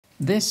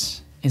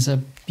This is a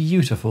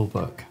beautiful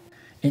book.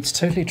 It's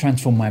totally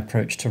transformed my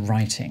approach to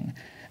writing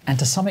and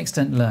to some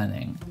extent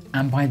learning.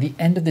 And by the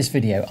end of this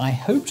video, I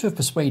hope to have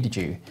persuaded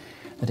you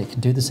that it can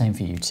do the same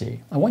for you too.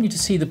 I want you to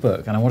see the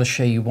book and I want to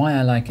show you why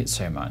I like it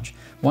so much,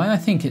 why I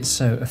think it's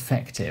so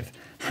effective,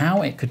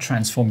 how it could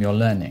transform your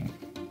learning.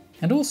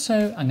 And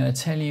also, I'm going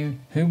to tell you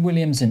who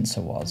William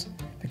Zinsser was,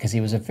 because he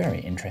was a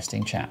very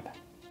interesting chap.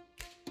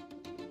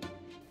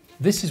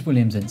 This is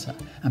William Zinsser,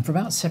 and for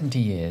about 70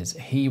 years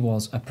he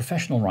was a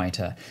professional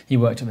writer. He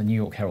worked at the New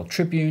York Herald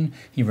Tribune,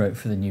 he wrote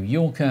for the New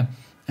Yorker,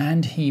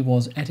 and he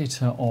was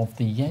editor of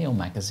the Yale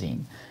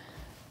magazine.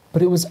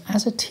 But it was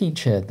as a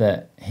teacher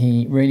that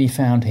he really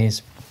found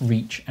his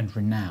reach and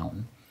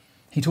renown.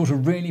 He taught a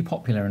really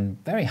popular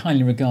and very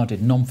highly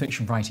regarded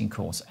non-fiction writing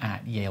course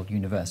at Yale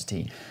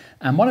University.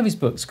 And one of his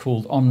books,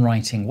 called On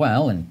Writing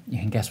Well, and you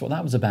can guess what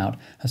that was about,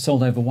 has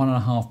sold over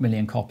 1.5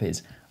 million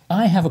copies.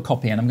 I have a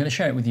copy and I'm going to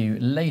share it with you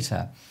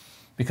later,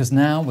 because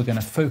now we're going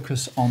to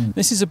focus on...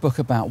 This is a book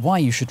about why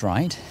you should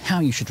write, how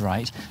you should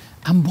write,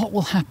 and what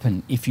will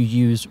happen if you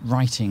use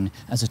writing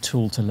as a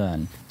tool to learn.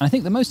 And I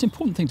think the most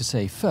important thing to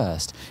say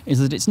first is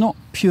that it's not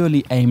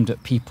purely aimed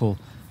at people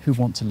who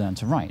want to learn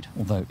to write,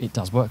 although it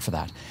does work for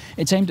that.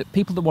 It's aimed at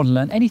people that want to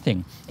learn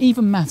anything,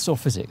 even maths or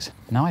physics.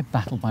 Now, I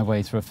battled my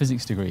way through a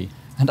physics degree,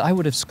 and I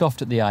would have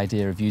scoffed at the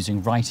idea of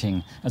using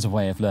writing as a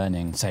way of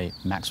learning, say,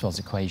 Maxwell's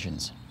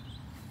equations.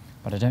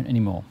 But I don't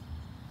anymore.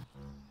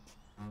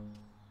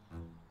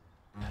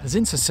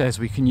 Zinsser says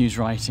we can use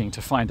writing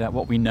to find out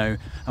what we know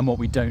and what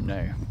we don't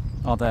know.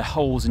 Are there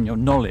holes in your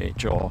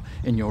knowledge or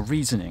in your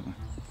reasoning?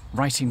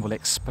 Writing will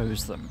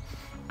expose them,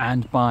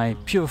 and by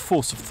pure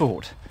force of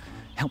thought,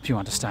 help you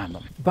understand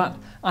them. But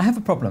I have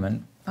a problem,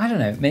 and I don't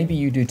know, maybe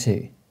you do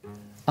too.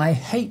 I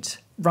hate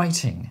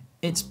writing.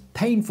 It's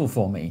painful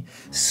for me.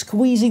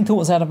 Squeezing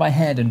thoughts out of my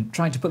head and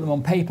trying to put them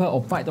on paper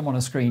or write them on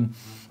a screen.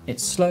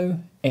 It's slow,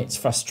 it's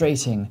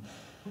frustrating,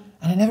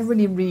 and it never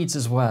really reads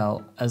as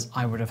well as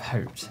I would have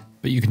hoped.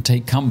 But you can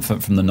take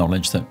comfort from the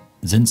knowledge that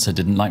Zinsser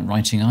didn't like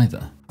writing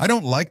either. I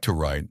don't like to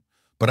write,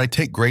 but I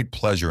take great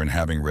pleasure in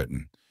having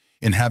written,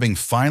 in having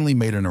finally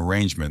made an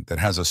arrangement that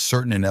has a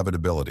certain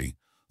inevitability,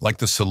 like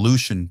the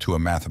solution to a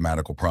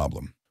mathematical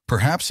problem.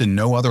 Perhaps in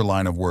no other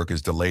line of work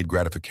is delayed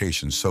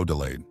gratification so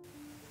delayed.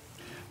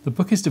 The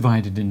book is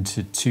divided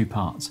into two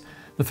parts.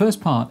 The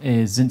first part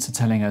is Zinsser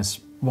telling us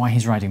why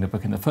he's writing the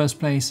book in the first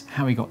place,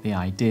 how he got the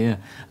idea,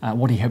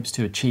 what he hopes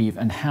to achieve,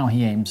 and how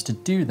he aims to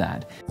do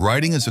that.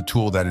 Writing is a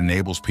tool that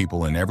enables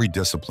people in every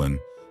discipline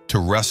to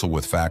wrestle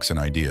with facts and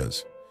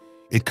ideas.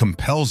 It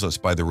compels us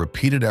by the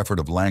repeated effort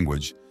of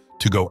language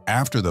to go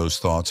after those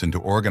thoughts and to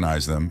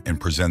organize them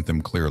and present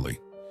them clearly.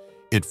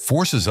 It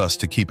forces us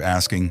to keep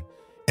asking,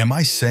 am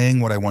I saying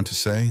what I want to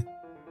say?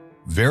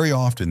 Very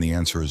often the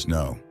answer is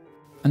no.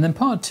 And then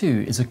part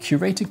two is a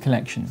curated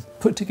collection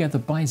put together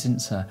by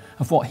Zinsser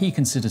of what he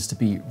considers to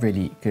be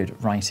really good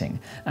writing.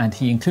 And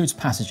he includes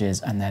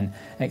passages and then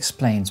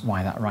explains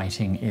why that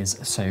writing is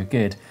so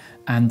good.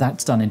 And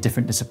that's done in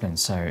different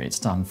disciplines. So it's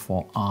done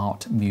for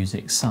art,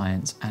 music,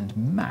 science, and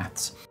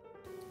maths.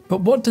 But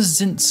what does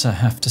Zinsser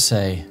have to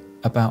say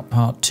about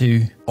part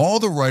two? All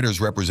the writers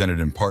represented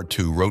in part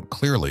two wrote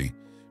clearly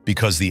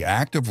because the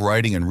act of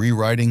writing and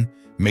rewriting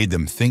made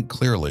them think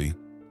clearly,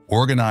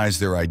 organize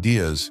their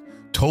ideas,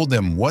 told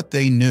them what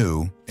they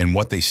knew and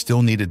what they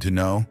still needed to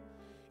know,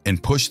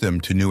 and pushed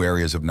them to new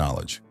areas of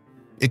knowledge.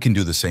 It can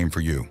do the same for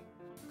you.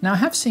 Now, I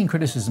have seen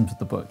criticisms of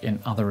the book in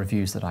other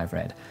reviews that I've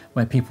read,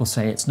 where people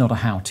say it's not a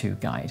how-to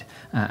guide,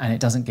 and it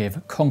doesn't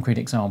give concrete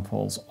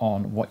examples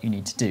on what you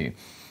need to do.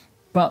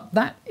 But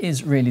that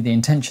is really the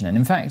intention. And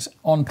in fact,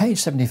 on page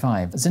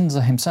 75,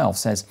 Zinsser himself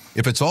says,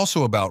 if it's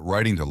also about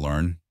writing to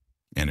learn,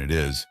 and it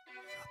is,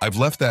 I've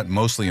left that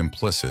mostly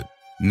implicit,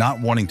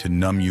 not wanting to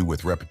numb you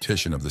with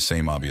repetition of the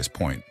same obvious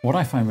point. What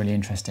I find really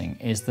interesting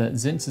is that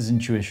Zinsser's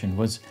intuition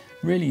was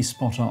really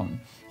spot on.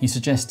 He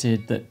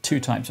suggested that two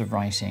types of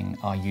writing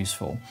are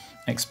useful.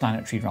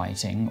 Explanatory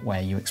writing,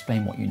 where you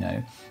explain what you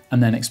know,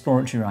 and then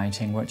exploratory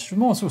writing, which is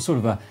more sort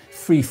of a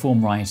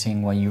free-form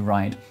writing where you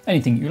write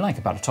anything you like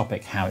about a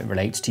topic, how it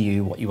relates to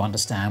you, what you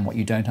understand, what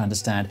you don't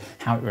understand,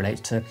 how it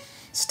relates to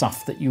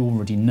stuff that you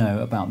already know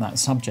about that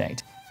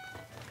subject.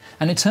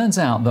 And it turns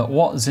out that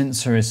what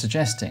Zinsser is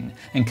suggesting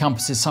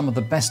encompasses some of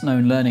the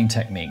best-known learning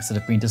techniques that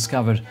have been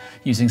discovered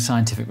using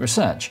scientific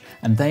research.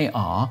 And they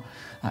are,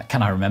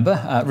 can I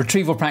remember,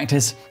 retrieval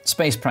practice,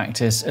 space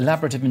practice,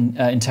 elaborative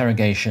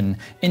interrogation,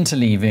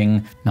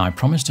 interleaving. Now, I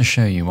promised to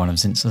show you one of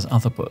Zinsser's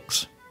other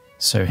books.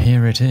 So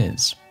here it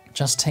is.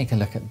 Just take a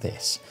look at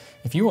this.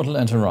 If you want to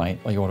learn to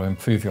write or you want to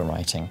improve your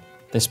writing,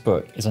 this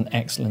book is an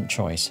excellent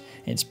choice.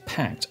 It's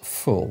packed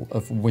full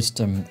of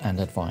wisdom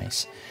and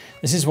advice.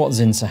 This is what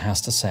Zinsser has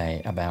to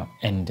say about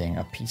ending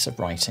a piece of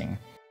writing.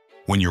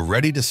 When you're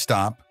ready to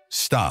stop,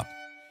 stop.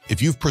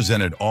 If you've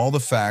presented all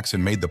the facts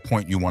and made the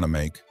point you want to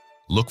make,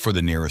 look for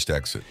the nearest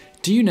exit.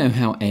 Do you know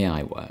how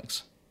AI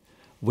works?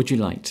 Would you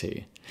like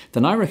to?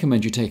 Then I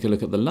recommend you take a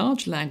look at the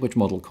large language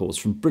model course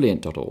from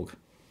brilliant.org,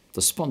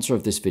 the sponsor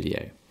of this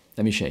video.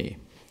 Let me show you.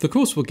 The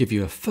course will give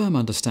you a firm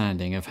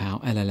understanding of how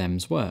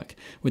LLMs work.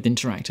 With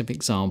interactive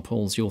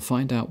examples, you'll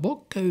find out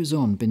what goes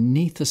on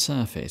beneath the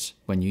surface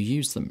when you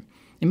use them.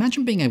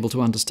 Imagine being able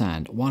to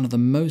understand one of the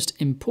most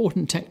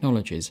important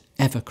technologies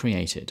ever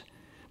created.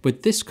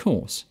 With this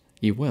course,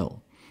 you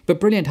will. But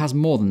Brilliant has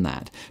more than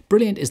that.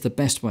 Brilliant is the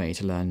best way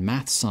to learn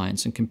math,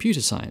 science and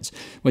computer science.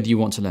 Whether you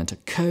want to learn to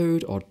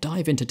code or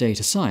dive into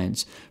data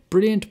science,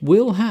 Brilliant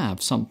will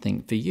have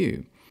something for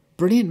you.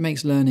 Brilliant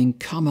makes learning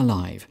come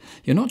alive.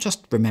 You're not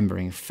just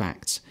remembering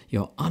facts,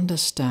 you're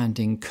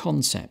understanding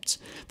concepts.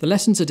 The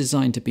lessons are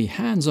designed to be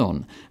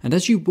hands-on, and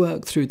as you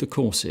work through the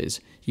courses,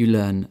 you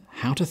learn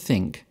how to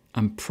think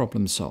and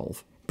problem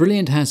solve.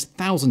 Brilliant has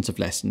thousands of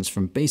lessons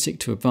from basic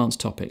to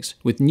advanced topics,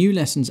 with new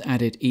lessons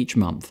added each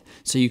month,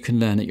 so you can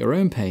learn at your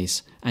own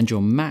pace and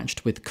you're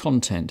matched with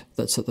content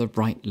that's at the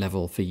right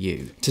level for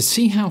you. To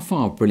see how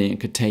far Brilliant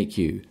could take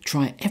you,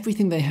 try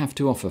everything they have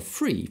to offer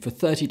free for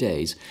 30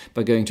 days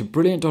by going to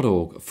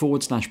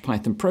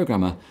brilliant.org/Python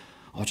programmer,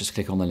 or just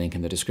click on the link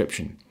in the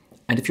description.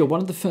 And if you're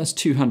one of the first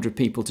 200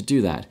 people to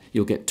do that,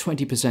 you'll get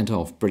 20%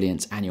 off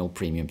Brilliant's annual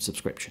premium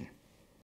subscription.